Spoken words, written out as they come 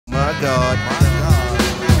God.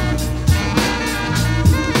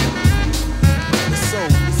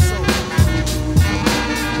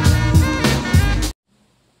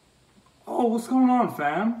 Oh, what's going on,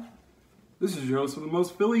 fam? This is your host with the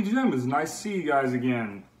most Philly Gym. It's nice to see you guys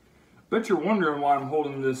again. Bet you're wondering why I'm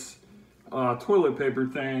holding this toilet paper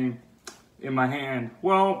thing in my hand.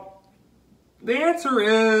 Well, the answer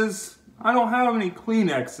is I don't have any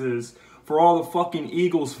Kleenexes for all the fucking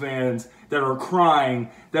Eagles fans that are crying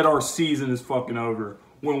that our season is fucking over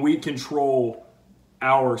when we control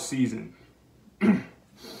our season. When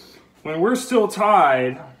we're still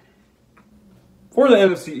tied for the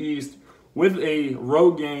NFC East with a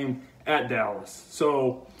road game at Dallas.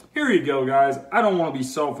 So here you go, guys. I don't want to be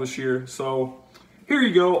selfish here. So here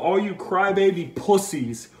you go, all you crybaby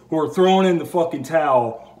pussies who are throwing in the fucking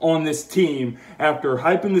towel on this team after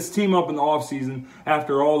hyping this team up in the offseason,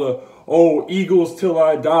 after all the, oh, Eagles till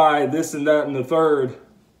I die, this and that and the third.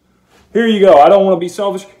 Here you go. I don't want to be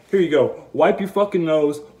selfish. Here you go. Wipe your fucking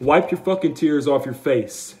nose. Wipe your fucking tears off your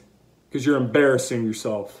face because you're embarrassing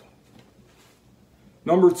yourself.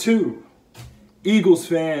 Number two, Eagles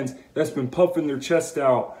fans that's been puffing their chest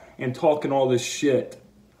out and talking all this shit,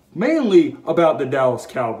 mainly about the Dallas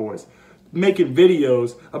Cowboys, making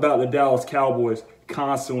videos about the Dallas Cowboys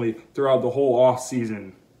constantly throughout the whole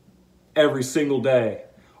offseason, every single day.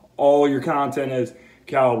 All your content is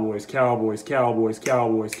Cowboys, Cowboys, Cowboys,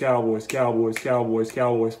 Cowboys, Cowboys, Cowboys, Cowboys,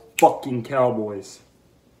 Cowboys, fucking Cowboys.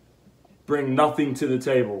 Bring nothing to the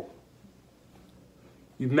table.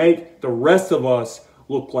 You make the rest of us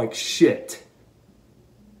look like shit.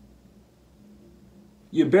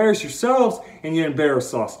 You embarrass yourselves and you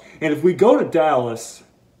embarrass us. And if we go to Dallas,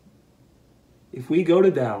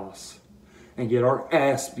 and get our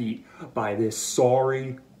ass beat by this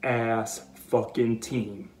sorry ass fucking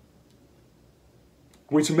team,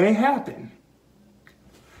 which may happen,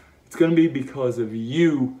 it's going to be because of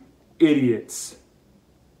you idiots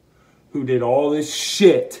who did all this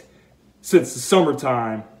shit since the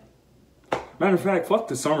summertime. Matter of fact, fuck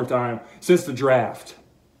the summertime, since the draft.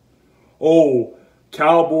 Oh,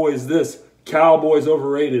 Cowboys this, Cowboys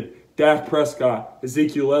overrated, Dak Prescott,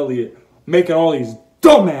 Ezekiel Elliott, making all these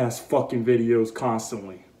dumbass fucking videos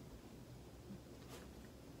constantly.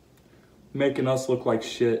 Making us look like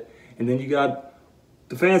shit. And then you got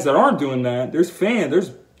the fans that aren't doing that. There's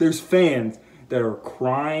fans that are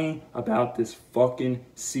crying about this fucking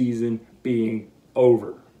season being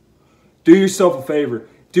over. Do yourself a favor.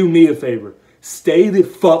 Do me a favor. Stay the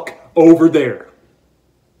fuck over there.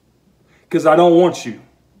 Because I don't want you.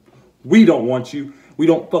 We don't want you. We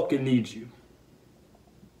don't fucking need you.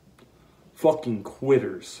 Fucking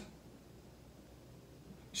quitters.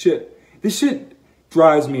 Shit. This shit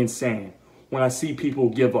drives me insane when I see people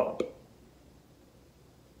give up.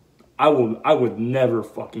 I would never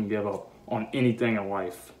fucking give up on anything in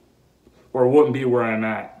life. Or it wouldn't be where I'm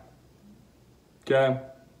at. Okay?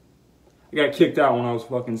 I got kicked out when I was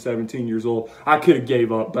fucking 17 years old. I could have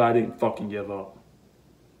gave up, but I didn't fucking give up.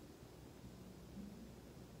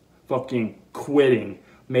 Fucking quitting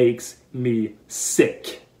makes me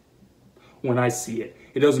sick when I see it.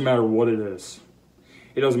 It doesn't matter what it is.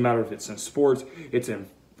 It doesn't matter if it's in sports, it's in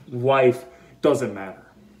life, doesn't matter.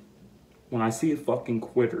 When I see a fucking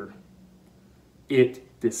quitter,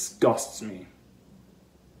 it disgusts me.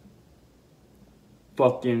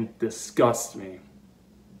 Fucking disgusts me.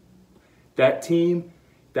 That team,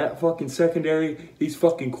 that fucking secondary, these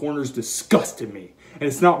fucking corners disgusted me. And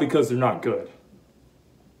it's not because they're not good.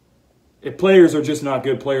 If players are just not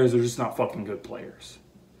good players, they're just not fucking good players.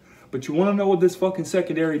 But you want to know what this fucking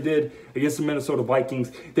secondary did against the Minnesota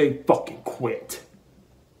Vikings? They fucking quit.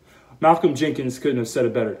 Malcolm Jenkins couldn't have said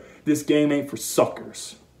it better. This game ain't for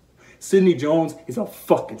suckers. Sidney Jones is a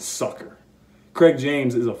fucking sucker. Craig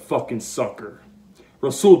James is a fucking sucker.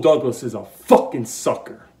 Rasul Douglas is a fucking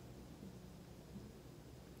sucker.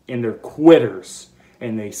 And they're quitters.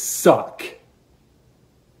 And they suck.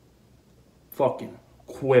 Fucking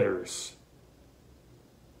quitters.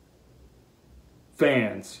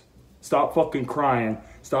 Fans, stop fucking crying.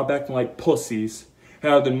 Stop acting like pussies.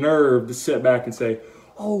 Have the nerve to sit back and say,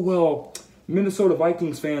 oh, well, Minnesota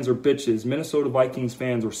Vikings fans are bitches. Minnesota Vikings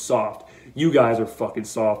fans are soft. You guys are fucking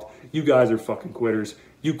soft. You guys are fucking quitters.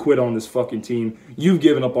 You quit on this fucking team. You've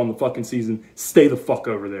given up on the fucking season. Stay the fuck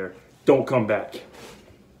over there. Don't come back.